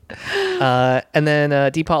 And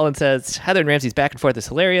then D. Paulin says, Heather and Ramsey's back and forth is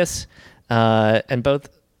hilarious. And both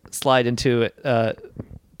slide into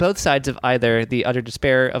both sides of either the utter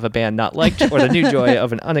despair of a band not liked or the new joy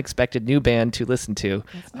of an unexpected new band to listen to.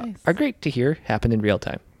 That's nice. Are great to hear happen in real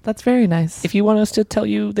time. That's very nice. If you want us to tell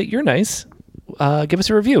you that you're nice, give us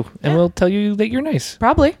a review and we'll tell you that you're nice.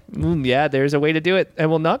 Probably. Yeah, there's a way to do it, and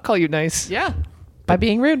we'll not call you nice. Yeah. By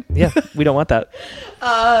being rude. Yeah, we don't want that.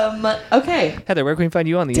 Okay. Heather, where can we find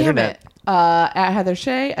you on the internet? At Heather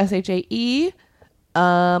Shea, SHAE.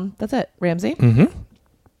 That's it. Ramsey. Mm-hmm.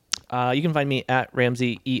 You can find me at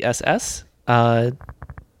Ramsey ESS. What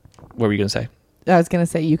were you going to say? I was going to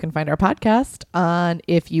say you can find our podcast on,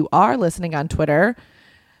 if you are listening on Twitter,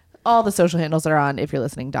 all the social handles are on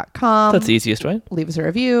ifyou'relistening.com. That's the easiest way. Leave us a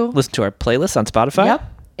review. Listen to our playlist on Spotify. Yep.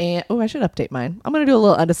 And I should update mine. I'm going to do a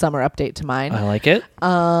little end of summer update to mine. I like it.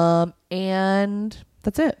 And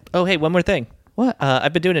that's it. Oh, hey, one more thing. What?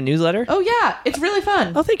 I've been doing a newsletter. Oh, yeah. It's really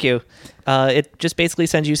fun. Oh, thank you. It just basically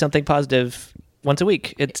sends you something positive once a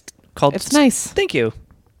week. It's called... It's nice. Thank you.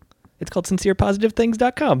 It's called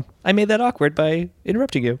sincerepositivethings.com. I made that awkward by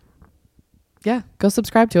interrupting you. Yeah. Go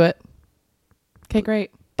subscribe to it. Okay, great.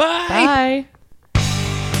 Bye. Bye.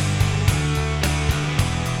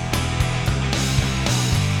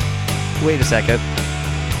 Wait a second.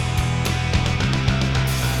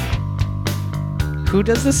 Who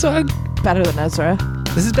does this song? Better than Ezra.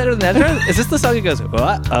 This is better than Ezra? Is this the song that goes,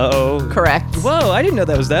 uh-oh? Correct. Whoa, I didn't know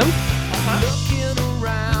that was them.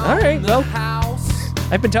 All right, well,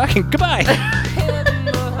 I've been talking. Goodbye.